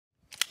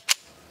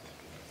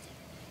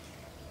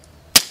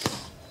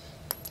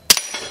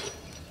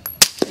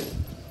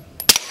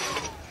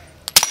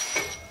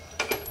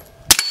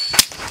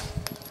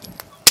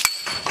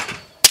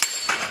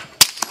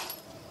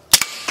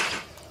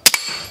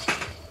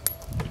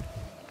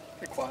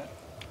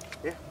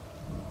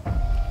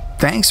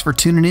Thanks for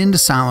tuning in to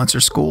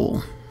Silencer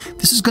School.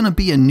 This is going to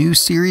be a new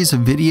series of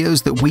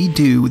videos that we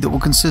do that will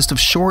consist of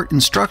short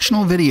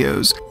instructional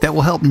videos that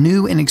will help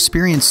new and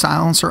experienced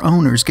silencer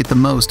owners get the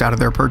most out of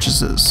their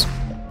purchases.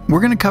 We're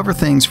going to cover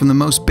things from the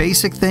most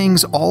basic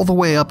things all the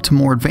way up to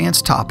more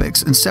advanced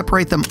topics and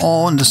separate them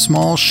all into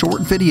small,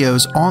 short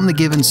videos on the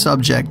given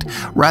subject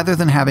rather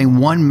than having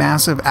one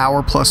massive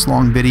hour-plus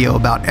long video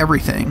about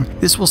everything.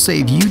 This will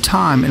save you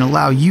time and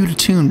allow you to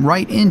tune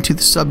right into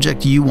the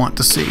subject you want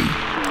to see.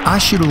 I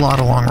shoot a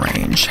lot of long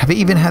range, have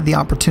even had the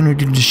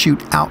opportunity to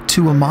shoot out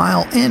to a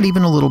mile and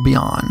even a little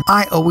beyond.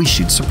 I always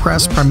shoot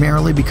suppressed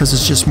primarily because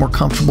it's just more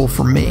comfortable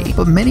for me,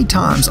 but many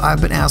times I've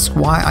been asked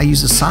why I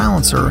use a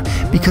silencer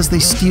because they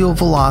steal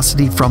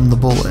velocity from the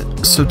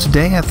bullet. So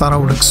today I thought I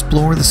would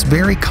explore this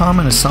very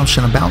common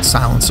assumption about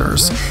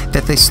silencers,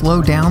 that they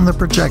slow down the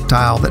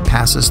projectile that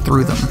passes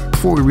through them.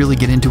 Before we really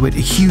get into it, a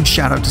huge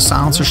shout out to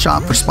Silencer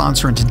Shop for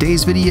sponsoring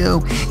today's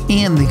video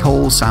and the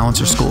whole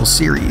Silencer School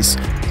series.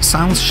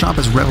 Silencer Shop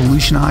has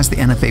revolutionized the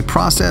NFA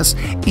process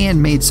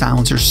and made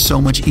silencers so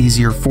much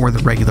easier for the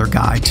regular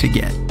guy to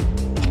get.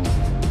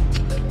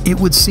 It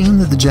would seem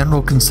that the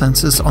general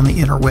consensus on the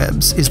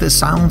interwebs is that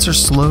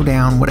silencers slow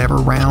down whatever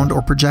round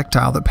or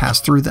projectile that pass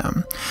through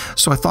them.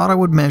 So I thought I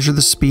would measure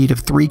the speed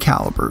of three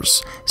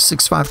calibers,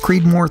 6.5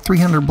 Creedmoor,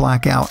 300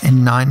 Blackout,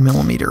 and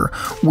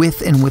 9mm,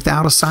 with and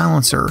without a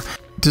silencer,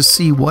 to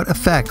see what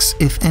effects,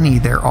 if any,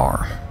 there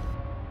are.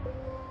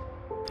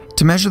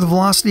 To measure the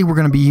velocity, we're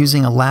going to be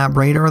using a lab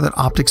radar that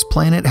Optics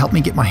Planet helped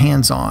me get my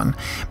hands on.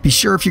 Be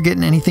sure if you're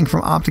getting anything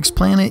from Optics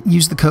Planet,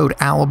 use the code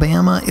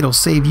ALABAMA. It'll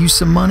save you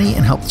some money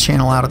and help the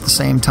channel out at the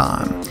same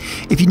time.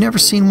 If you've never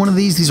seen one of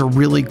these are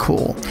really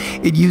cool.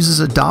 It uses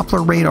a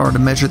Doppler radar to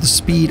measure the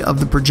speed of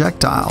the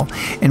projectile,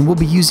 and we'll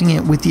be using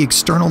it with the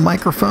external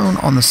microphone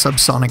on the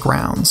subsonic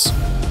rounds.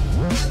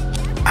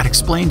 I'd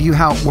explain to you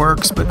how it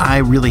works, but I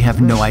really have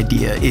no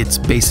idea. It's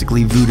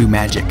basically voodoo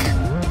magic.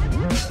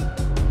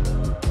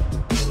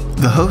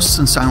 The hosts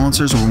and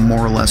silencers were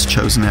more or less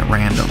chosen at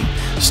random.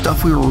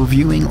 Stuff we were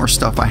reviewing or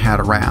stuff I had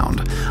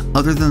around.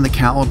 Other than the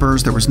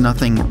calibers, there was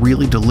nothing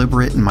really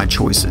deliberate in my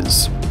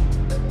choices.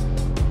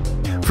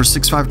 For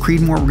 6.5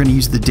 Creedmoor, we're going to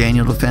use the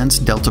Daniel Defense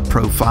Delta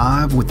Pro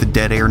 5 with the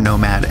Dead Air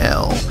Nomad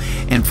L.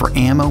 And for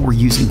ammo, we're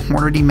using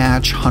Hornady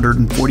Match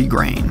 140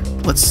 grain.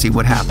 Let's see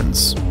what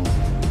happens.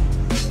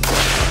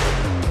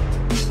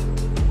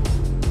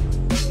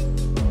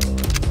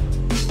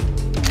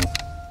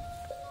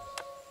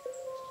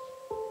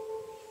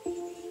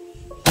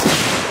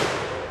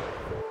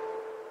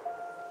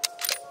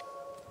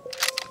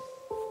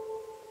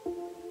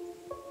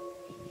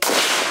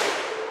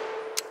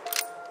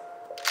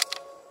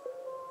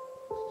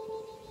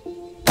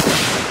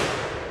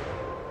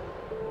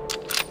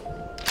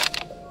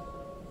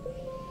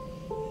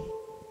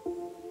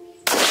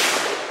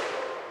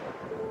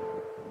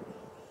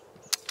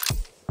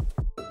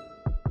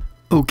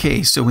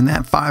 Okay, so in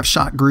that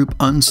 5-shot group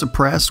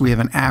unsuppressed, we have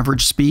an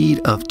average speed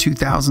of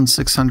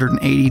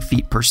 2,680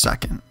 feet per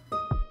second.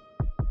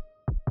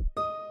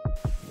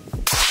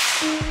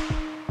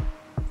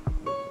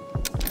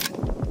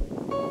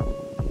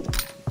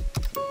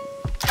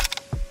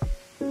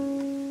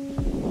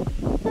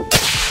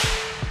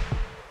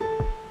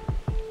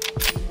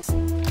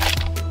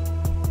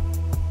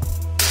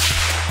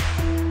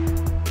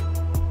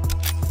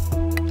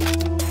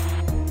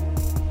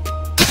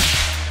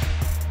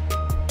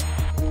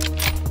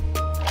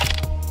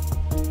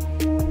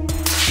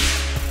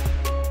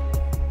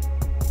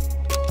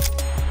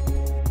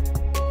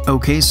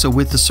 Okay, so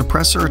with the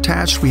suppressor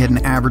attached, we had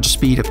an average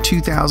speed of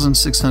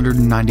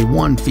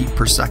 2,691 feet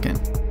per second.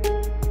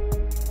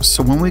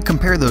 So when we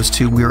compare those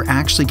two, we are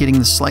actually getting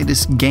the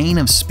slightest gain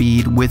of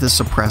speed with a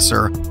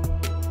suppressor,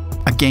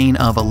 a gain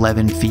of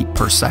 11 feet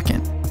per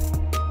second.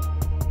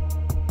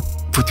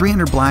 For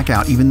 300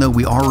 Blackout, even though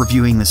we are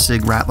reviewing the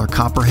Sig Rattler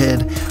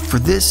Copperhead, for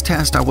this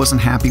test I wasn't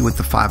happy with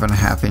the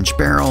 5.5-inch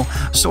barrel,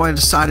 so I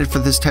decided for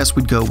this test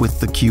we'd go with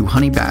the Q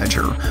Honey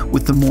Badger,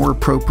 with the more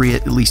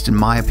appropriate, at least in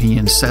my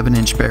opinion,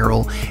 7-inch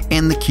barrel,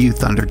 and the Q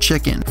Thunder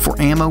Chicken. For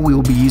ammo, we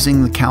will be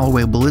using the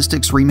Callaway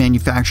Ballistics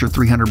remanufactured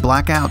 300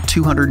 Blackout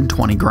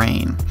 220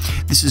 grain.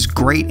 This is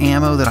great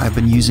ammo that I've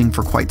been using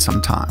for quite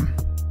some time.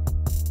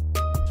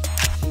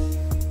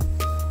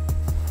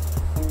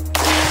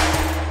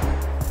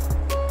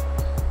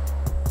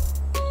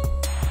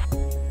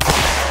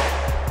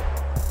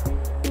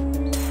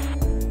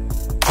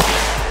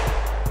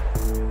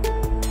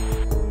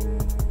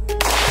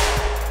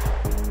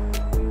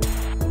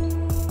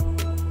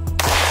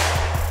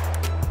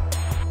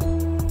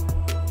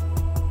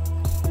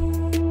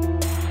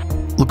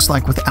 Looks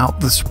like without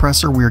the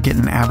suppressor, we are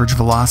getting an average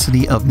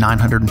velocity of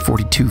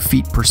 942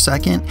 feet per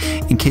second.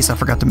 In case I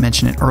forgot to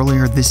mention it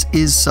earlier, this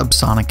is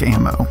subsonic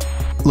ammo.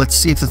 Let's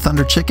see if the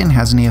Thunder Chicken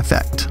has any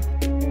effect.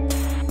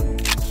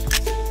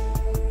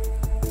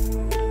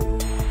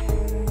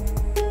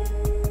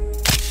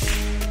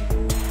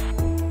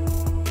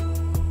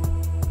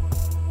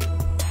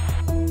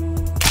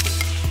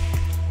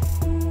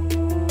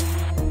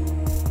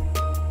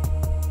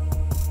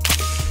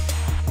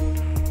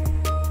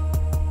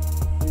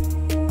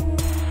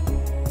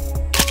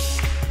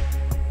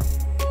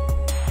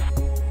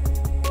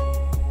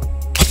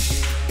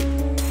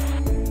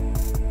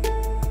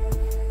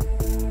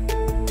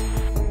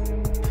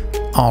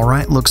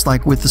 Alright, looks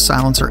like with the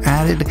silencer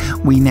added,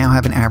 we now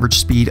have an average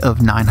speed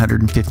of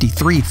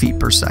 953 feet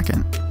per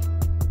second.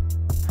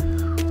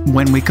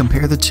 When we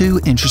compare the two,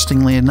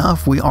 interestingly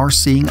enough, we are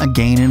seeing a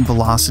gain in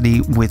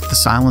velocity with the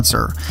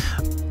silencer,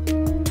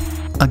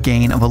 a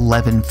gain of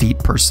 11 feet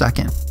per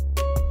second.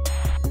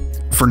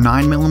 For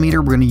 9mm,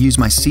 we're going to use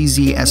my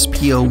CZ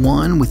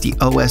SP01 with the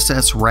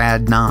OSS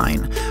Rad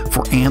 9.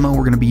 For ammo,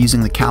 we're going to be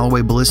using the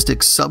Callaway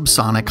Ballistics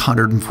Subsonic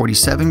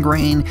 147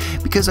 grain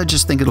because I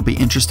just think it'll be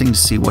interesting to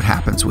see what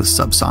happens with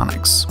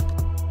subsonics.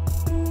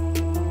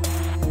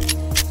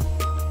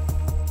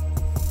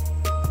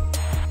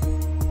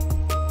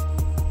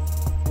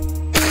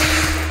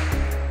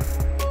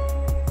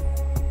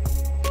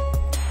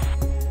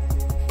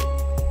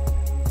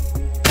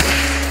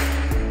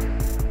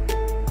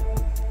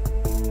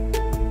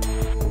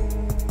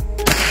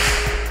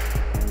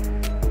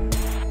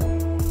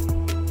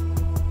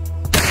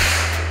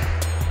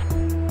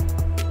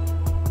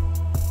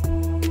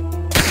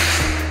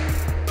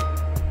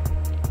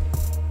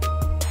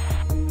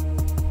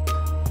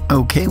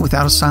 Okay,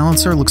 without a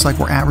silencer, looks like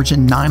we're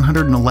averaging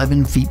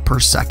 911 feet per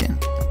second.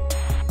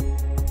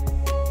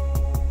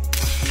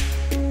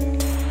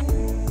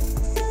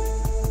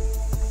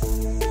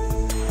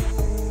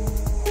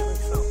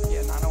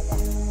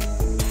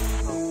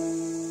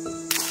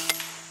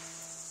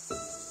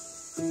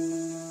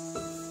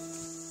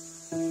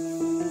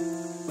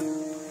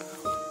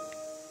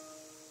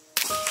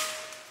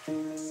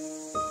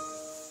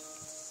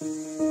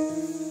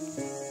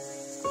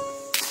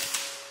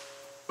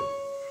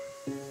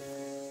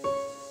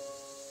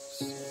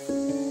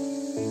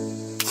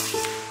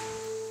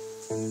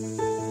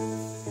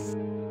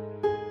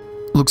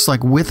 Looks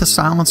like with a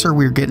silencer,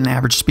 we're getting an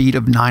average speed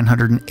of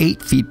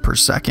 908 feet per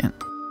second.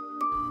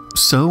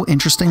 So,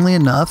 interestingly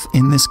enough,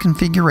 in this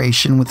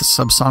configuration with the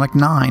Subsonic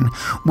 9,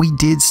 we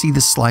did see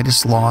the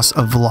slightest loss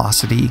of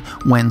velocity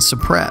when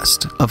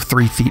suppressed of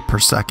 3 feet per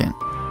second.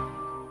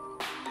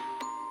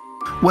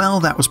 Well,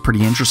 that was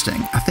pretty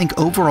interesting. I think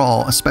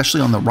overall,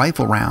 especially on the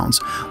rifle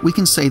rounds, we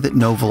can say that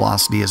no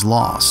velocity is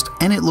lost,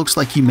 and it looks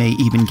like you may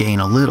even gain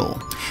a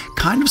little.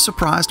 Kind of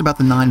surprised about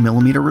the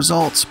 9mm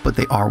results, but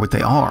they are what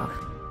they are.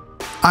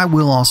 I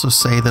will also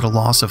say that a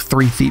loss of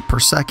 3 feet per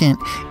second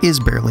is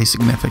barely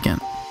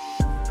significant.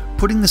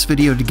 Putting this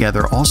video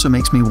together also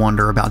makes me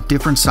wonder about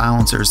different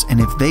silencers and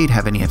if they'd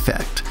have any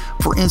effect.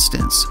 For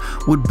instance,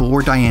 would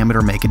bore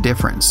diameter make a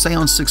difference, say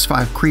on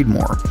 6.5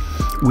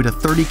 Creedmoor? Would a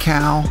 30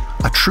 cal,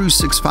 a true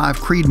 6.5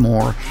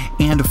 Creedmoor,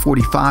 and a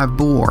 45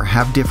 bore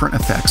have different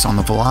effects on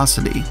the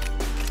velocity?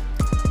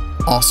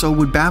 Also,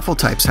 would baffle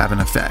types have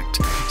an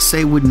effect?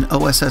 Say, would an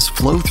OSS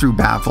flow-through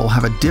baffle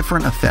have a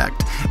different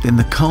effect than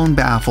the cone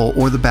baffle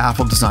or the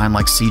baffle design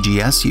like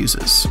CGS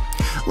uses?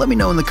 Let me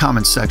know in the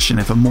comments section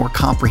if a more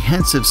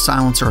comprehensive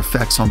silencer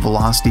effects on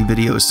velocity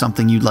video is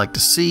something you'd like to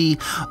see,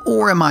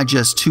 or am I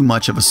just too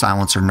much of a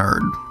silencer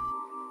nerd?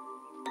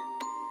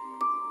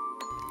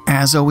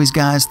 As always,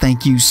 guys,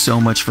 thank you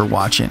so much for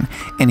watching,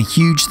 and a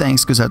huge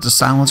thanks goes out to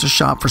Silencer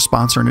Shop for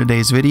sponsoring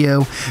today's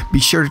video. Be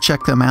sure to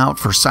check them out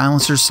for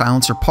silencers,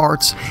 silencer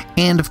parts,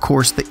 and of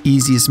course the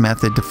easiest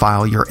method to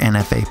file your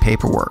NFA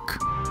paperwork.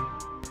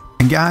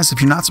 And guys, if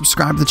you're not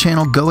subscribed to the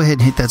channel, go ahead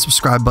and hit that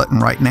subscribe button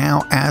right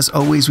now. As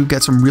always, we've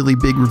got some really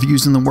big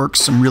reviews in the works,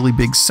 some really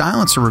big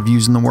silencer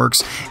reviews in the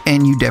works,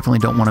 and you definitely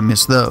don't want to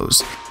miss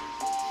those.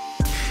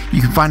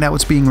 You can find out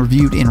what's being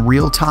reviewed in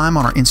real time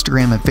on our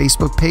Instagram and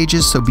Facebook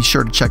pages, so be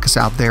sure to check us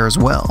out there as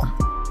well.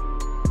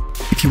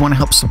 If you want to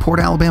help support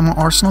Alabama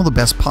Arsenal, the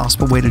best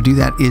possible way to do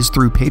that is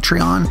through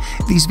Patreon.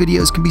 These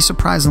videos can be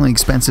surprisingly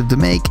expensive to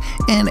make,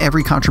 and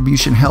every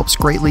contribution helps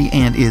greatly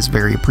and is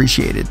very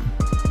appreciated.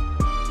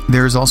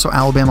 There is also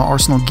Alabama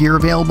Arsenal gear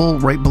available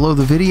right below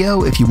the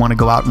video if you want to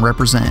go out and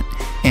represent.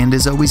 And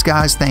as always,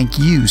 guys, thank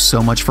you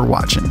so much for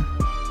watching.